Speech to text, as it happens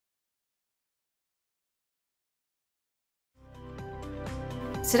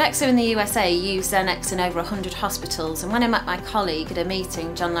Sodexo in the USA use Xenex in over 100 hospitals, and when I met my colleague at a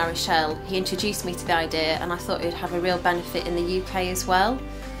meeting, John Larochelle, he introduced me to the idea and I thought it would have a real benefit in the UK as well.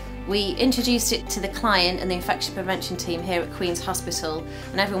 We introduced it to the client and the infection prevention team here at Queens Hospital,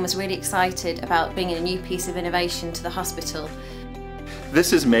 and everyone was really excited about bringing a new piece of innovation to the hospital.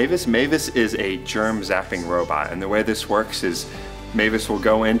 This is Mavis. Mavis is a germ zapping robot, and the way this works is Mavis will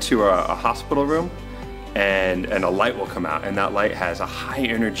go into a hospital room and a light will come out, and that light has a high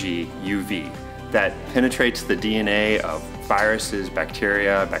energy UV that penetrates the DNA of viruses,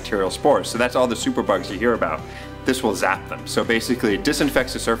 bacteria, bacterial spores. So that's all the superbugs you hear about. This will zap them. So basically it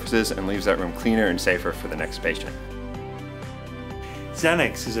disinfects the surfaces and leaves that room cleaner and safer for the next patient.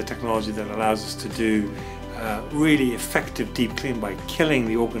 Xenex is a technology that allows us to do really effective deep clean by killing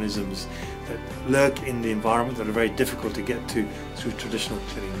the organisms that lurk in the environment that are very difficult to get to through traditional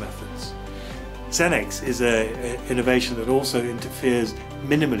cleaning methods. Xenex is an innovation that also interferes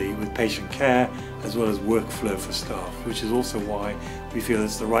minimally with patient care as well as workflow for staff, which is also why we feel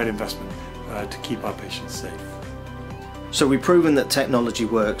it's the right investment to keep our patients safe. So we've proven that technology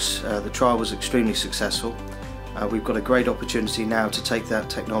works. The trial was extremely successful. We've got a great opportunity now to take that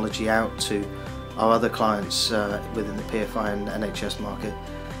technology out to our other clients within the PFI and NHS market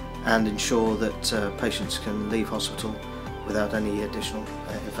and ensure that patients can leave hospital without any additional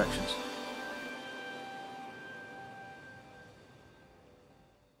infections.